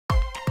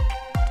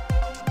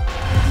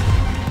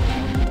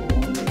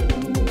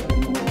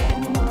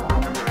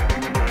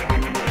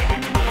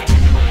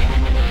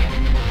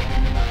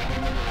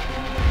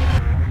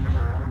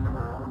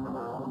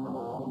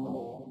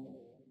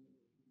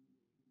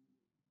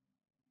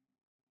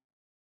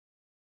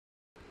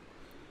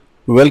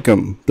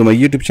Welcome to my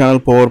YouTube channel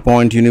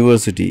PowerPoint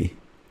University.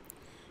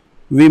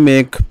 We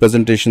make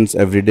presentations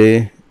every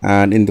day,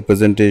 and in the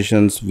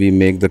presentations we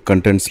make the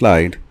content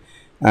slide,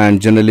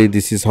 and generally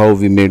this is how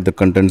we made the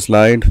content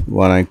slide.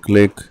 When I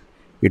click,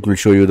 it will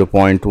show you the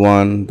point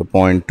 1, the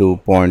point 2,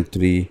 point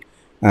 3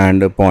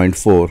 and a point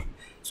 4.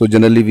 So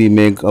generally we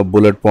make a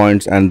bullet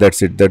points and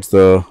that's it. That's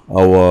the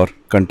our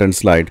content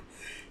slide.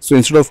 So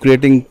instead of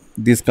creating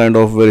this kind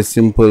of very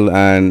simple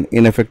and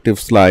ineffective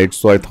slides,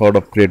 so I thought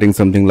of creating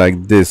something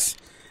like this.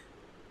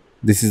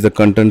 This is the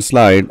content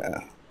slide.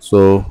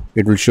 So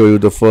it will show you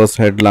the first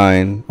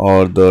headline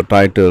or the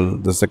title,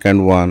 the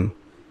second one,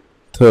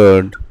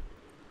 third,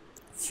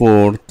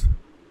 fourth,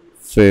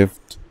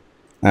 fifth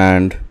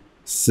and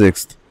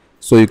sixth.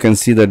 So you can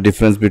see the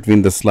difference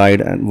between the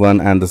slide and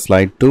 1 and the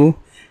slide 2.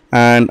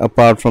 And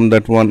apart from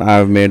that one, I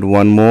have made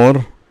one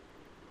more,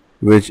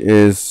 which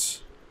is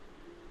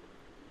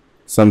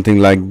something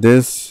like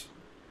this.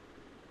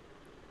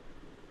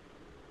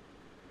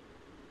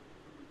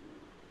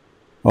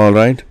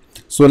 Alright,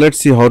 so let's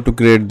see how to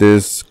create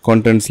this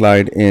content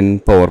slide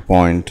in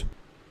PowerPoint.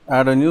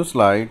 Add a new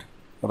slide,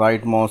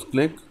 right mouse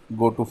click,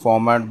 go to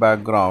format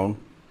background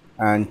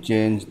and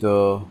change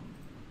the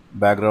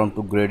background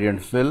to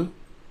gradient fill.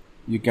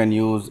 You can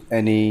use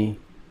any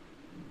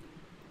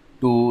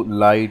two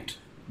light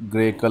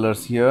gray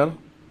colors here,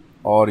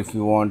 or if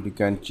you want you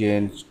can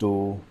change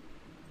to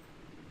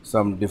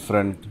some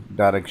different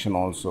direction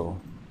also.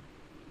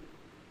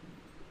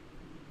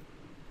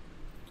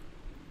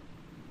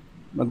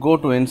 Now go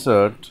to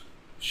insert,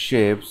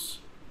 shapes,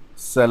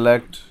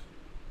 select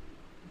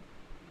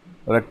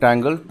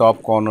rectangle,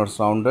 top corner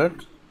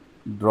rounded,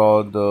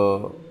 draw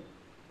the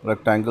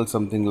rectangle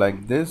something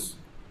like this,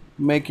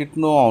 make it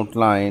no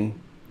outline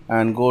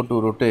and go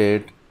to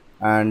rotate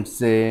and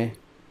say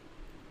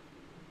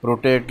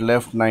rotate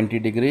left 90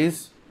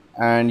 degrees,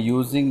 and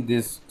using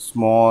this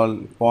small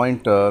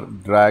pointer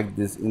drag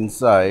this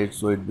inside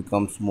so it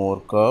becomes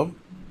more curved.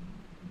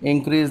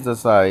 Increase the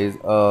size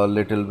a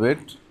little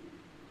bit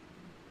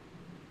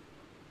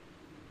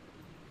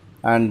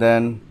and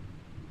then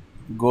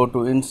go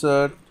to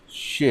insert,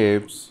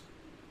 shapes,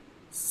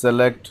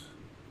 select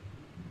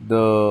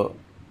the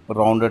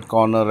rounded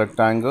corner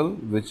rectangle,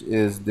 which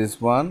is this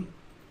one,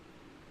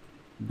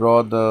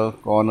 draw the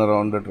corner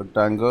rounded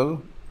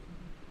rectangle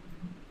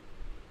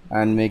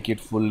and make it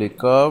fully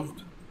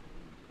curved.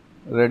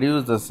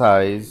 Reduce the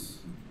size,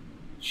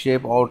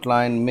 shape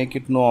outline, make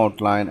it no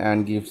outline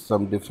and give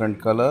some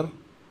different color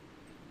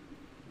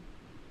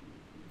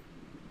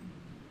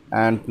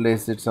and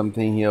place it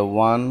something here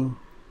 1.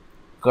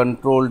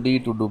 Control D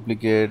to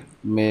duplicate,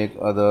 make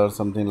other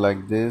something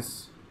like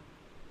this,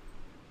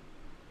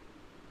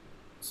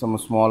 some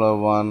smaller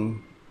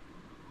one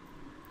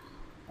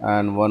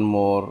and one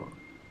more,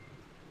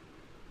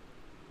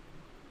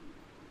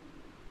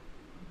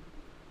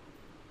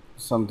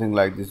 something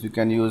like this. You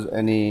can use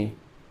any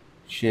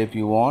shape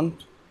you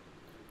want,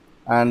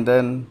 and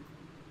then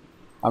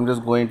I'm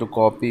just going to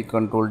copy,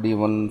 Control D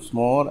once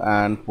more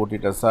and put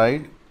it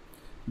aside.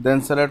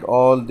 Then select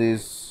all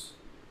these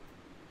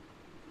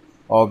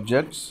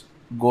objects,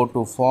 go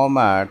to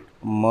format,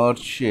 merge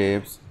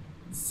shapes,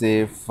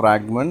 say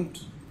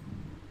fragment,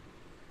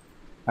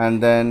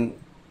 and then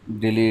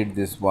delete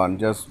this one.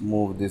 Just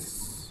move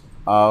this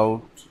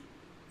out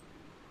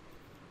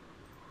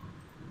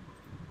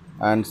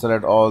and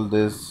select all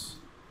this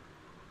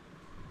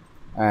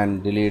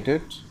and delete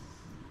it.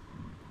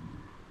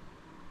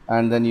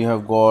 And then you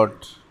have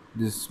got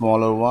this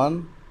smaller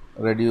one,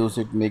 reduce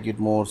it, make it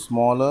more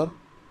smaller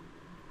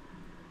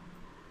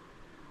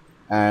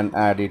and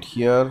add it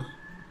here.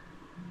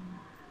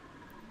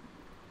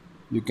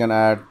 You can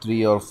add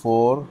 3 or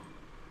 4,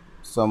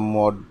 some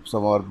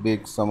are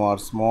big, some are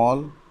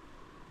small.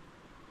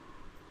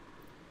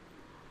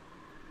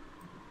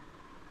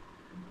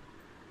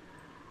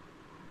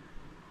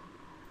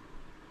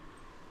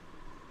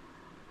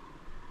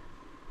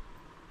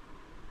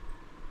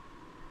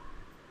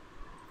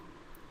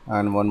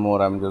 And one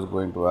more, I'm just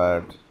going to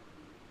add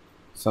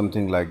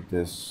something like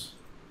this.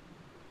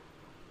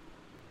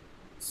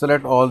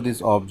 Select all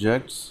these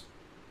objects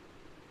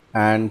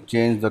and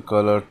change the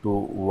color to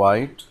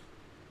white.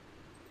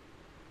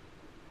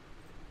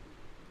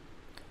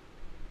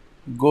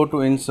 Go to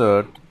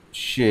insert,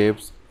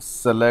 shapes,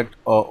 select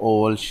a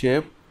oval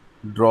shape,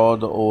 draw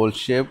the oval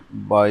shape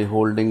by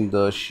holding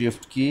the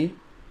shift key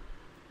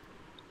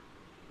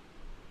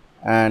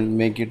and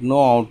make it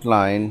no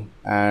outline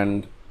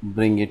and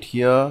bring it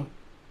here.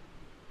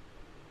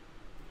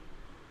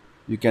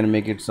 You can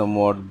make it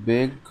somewhat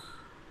big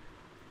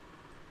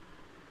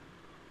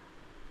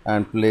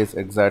and place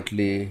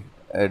exactly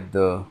at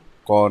the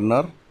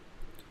corner,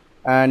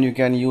 and you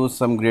can use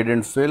some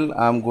gradient fill.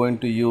 I'm going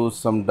to use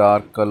some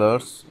dark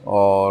colors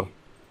or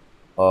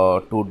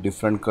two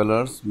different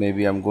colors.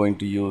 Maybe I'm going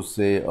to use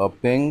say a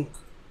pink,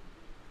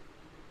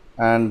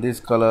 and this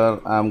color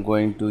I'm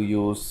going to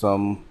use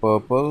some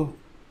purple.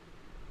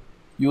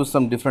 Use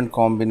some different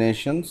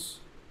combinations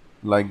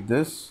like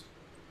this.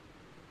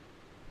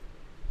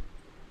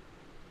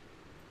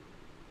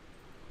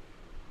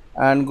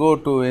 and go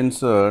to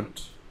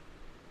insert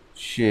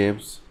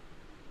shapes,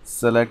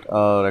 select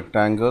a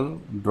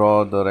rectangle,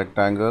 draw the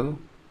rectangle,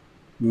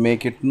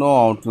 make it no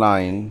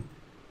outline,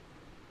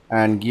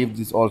 and give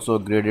this also a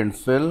gradient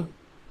fill.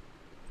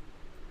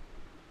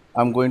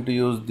 I'm going to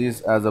use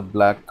this as a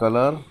black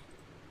color,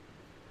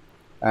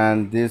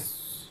 and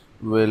this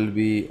will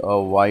be a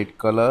white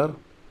color,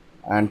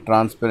 and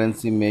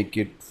transparency make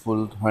it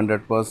full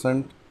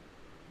 100%.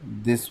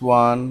 This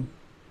one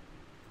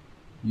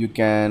you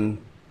can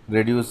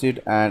reduce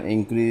it and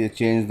increase,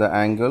 change the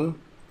angle,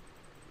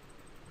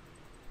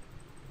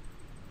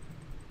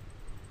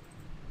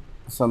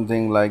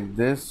 something like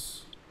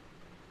this,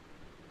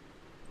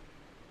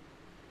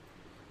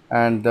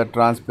 and the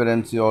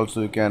transparency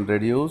also you can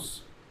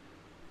reduce.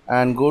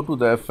 And go to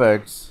the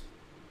effects,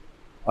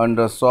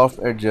 under soft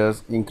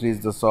edges increase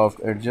the soft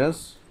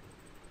edges,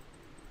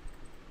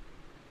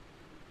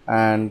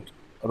 and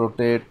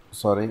rotate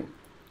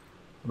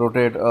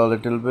a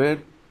little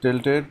bit,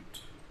 tilt it,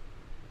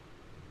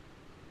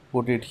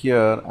 put it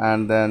here,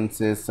 and then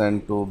say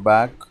send to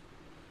back.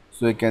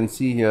 So you can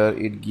see here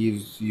it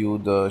gives you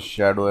the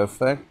shadow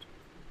effect.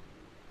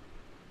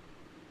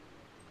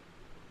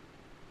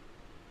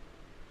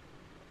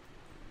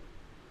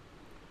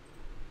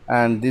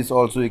 And this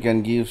also you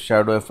can give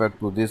shadow effect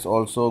to this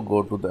also.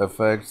 Go to the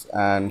effects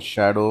and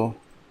shadow,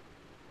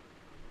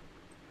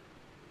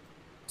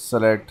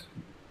 select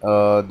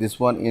this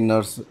one,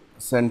 inner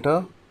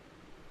center,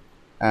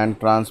 and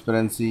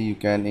transparency you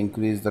can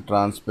increase the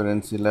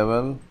transparency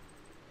level,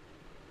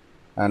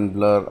 and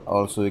blur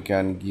also you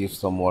can give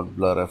somewhat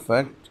blur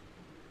effect,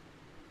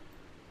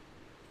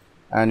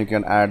 and you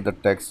can add the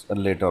text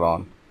later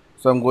on.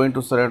 So I'm going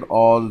to select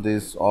all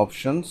these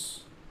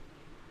options,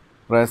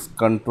 press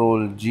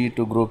Ctrl G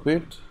to group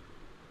it,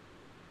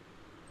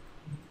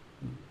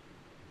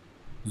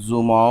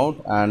 zoom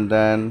out, and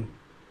then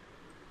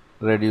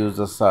reduce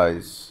the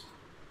size,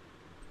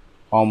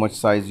 how much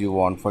size you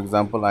want. For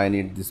example, I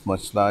need this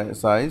much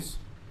size.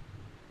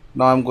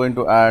 Now I'm going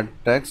to add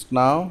text.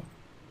 Now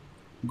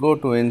go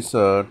to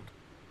insert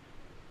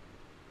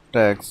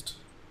text,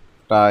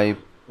 type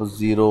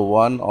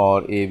 01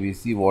 or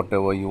ABC,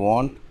 whatever you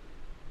want,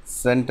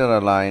 center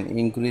align,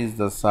 increase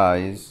the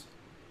size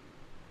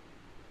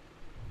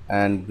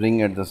and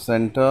bring at the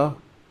center.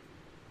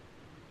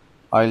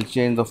 I'll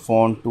change the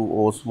font to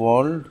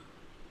Oswald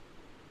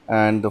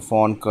and the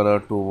font color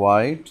to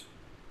white.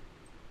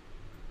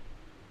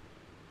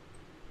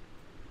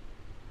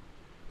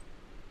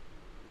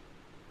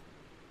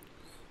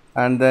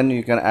 And then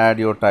you can add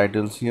your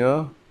titles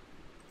here.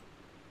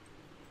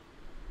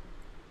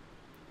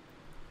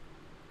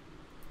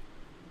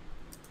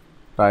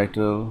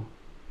 Title,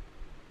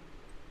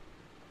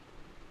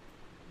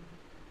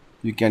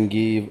 you can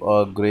give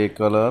a gray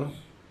color,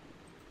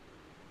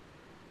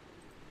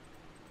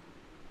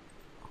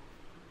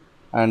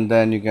 and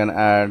then you can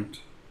add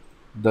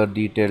the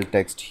detailed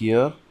text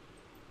here,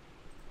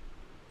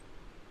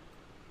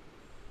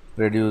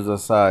 reduce the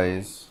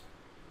size,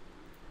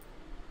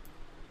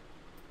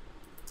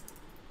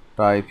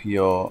 type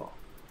your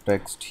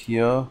text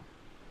here,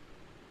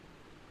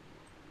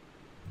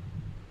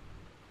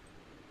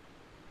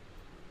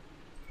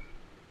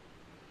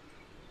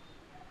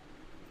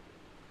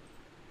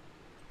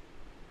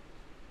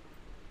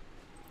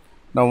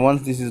 now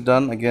once this is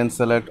done, again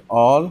select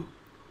all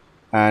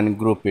and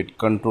group it,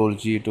 Ctrl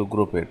G to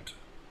group it.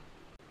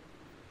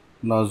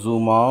 Now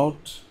zoom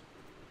out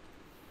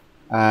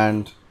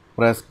and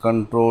press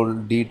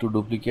Ctrl D to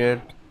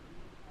duplicate,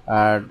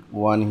 add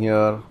one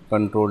here,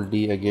 Ctrl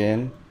D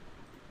again,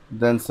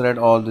 then select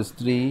all these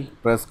three,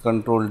 press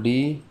Ctrl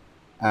D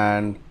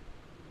and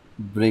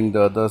bring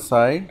the other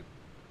side,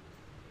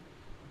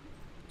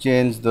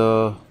 change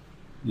the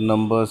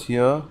numbers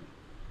here,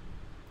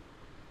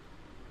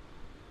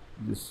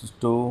 this is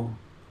 2,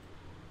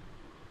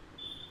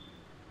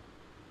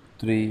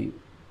 3,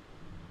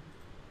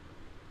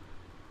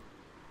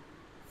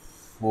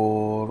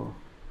 4,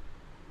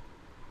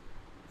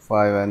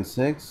 5 and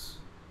 6,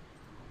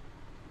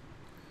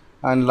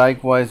 and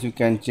likewise you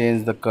can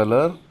change the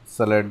color,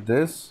 select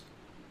this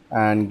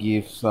and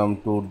give some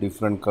two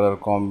different color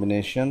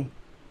combination.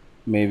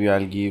 Maybe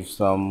I'll give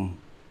some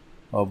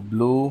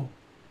blue,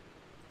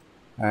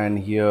 and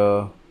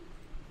here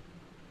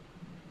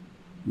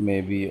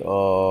maybe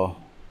a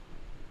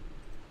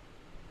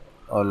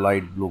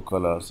light blue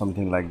color,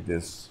 something like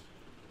this.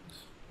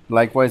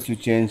 Likewise you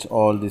change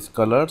all these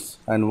colors,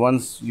 and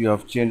once you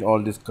have changed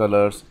all these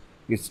colors,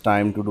 it's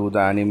time to do the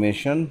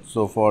animation.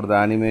 So for the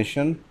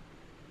animation,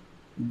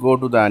 go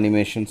to the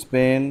animations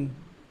pane,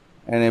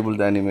 enable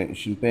the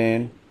animation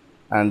pane,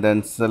 and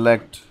then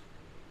select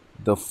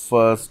the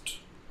first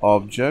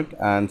object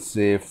and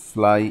say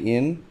fly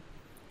in.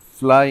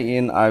 Fly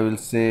in, I will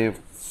say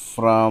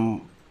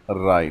from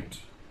right,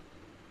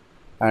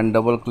 and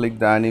double click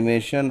the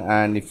animation,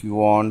 and if you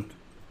want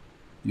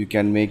you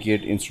can make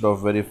it, instead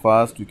of very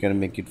fast you can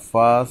make it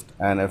fast,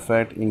 and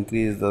effect,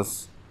 increase the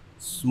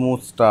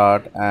smooth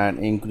start and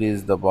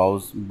increase the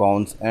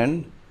bounce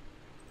end.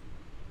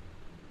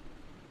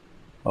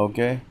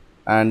 Okay,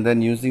 And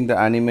then using the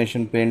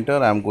animation painter,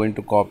 I'm going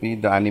to copy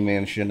the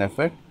animation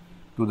effect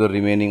to the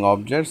remaining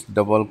objects.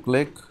 Double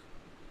click,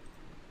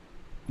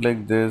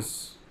 click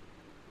this,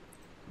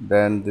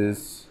 then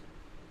this,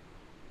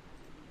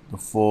 the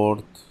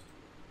fourth,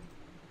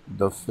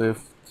 the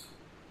fifth,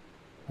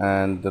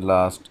 and the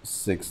last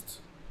sixth.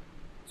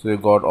 So you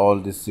got all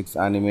these 6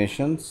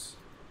 animations.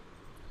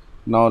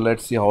 Now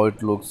let's see how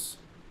it looks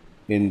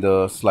in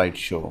the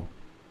slideshow.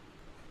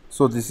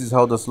 So this is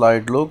how the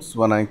slide looks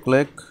when I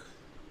click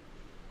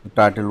the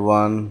title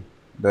 1,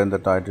 then the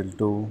title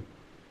 2,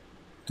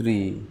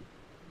 3,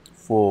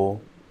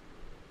 4,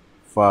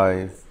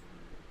 5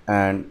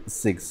 and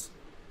 6.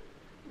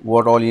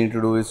 What all you need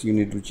to do is you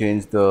need to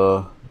change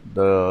the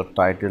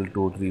title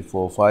 2, 3,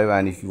 4, 5,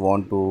 and if you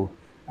want to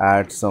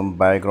add some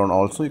background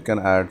also, you can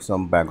add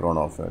some background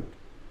of it.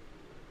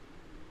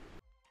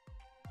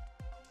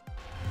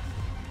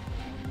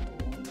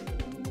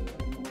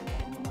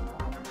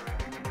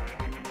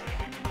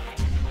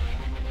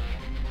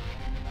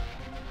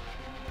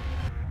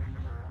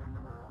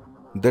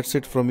 That's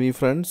it from me,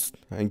 friends.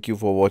 Thank you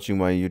for watching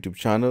my YouTube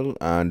channel,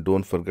 and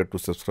don't forget to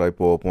subscribe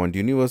PowerPoint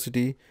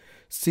University.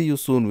 See you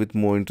soon with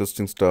more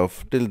interesting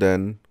stuff. Till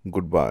then,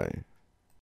 goodbye.